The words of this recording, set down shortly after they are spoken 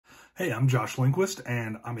Hey, I'm Josh Lindquist,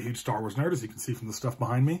 and I'm a huge Star Wars nerd, as you can see from the stuff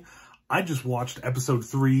behind me. I just watched episode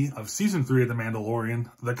 3 of season 3 of The Mandalorian,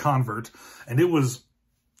 The Convert, and it was,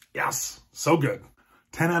 yes, so good.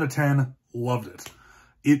 10 out of 10, loved it.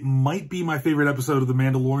 It might be my favorite episode of The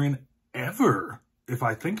Mandalorian ever, if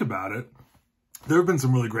I think about it. There have been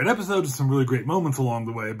some really great episodes and some really great moments along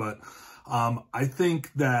the way, but I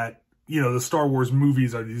think that, the Star Wars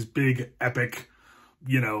movies are these big, epic,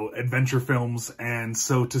 adventure films. And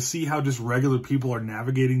so to see how just regular people are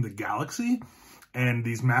navigating the galaxy and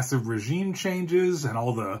these massive regime changes and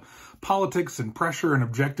all the politics and pressure and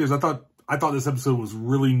objectives, I thought this episode was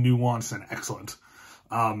really nuanced and excellent.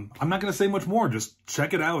 I'm not going to say much more. Just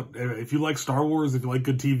check it out. If you like Star Wars, if you like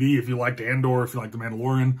good TV, if you liked Andor, if you like The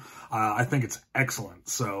Mandalorian, I think it's excellent.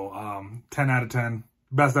 So 10 out of 10.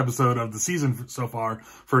 Best episode of the season so far,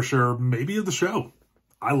 for sure. Maybe of the show.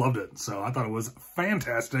 I loved it. So I thought it was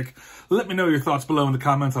fantastic. Let me know your thoughts below in the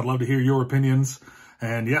comments. I'd love to hear your opinions.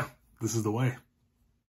 And yeah, this is the way.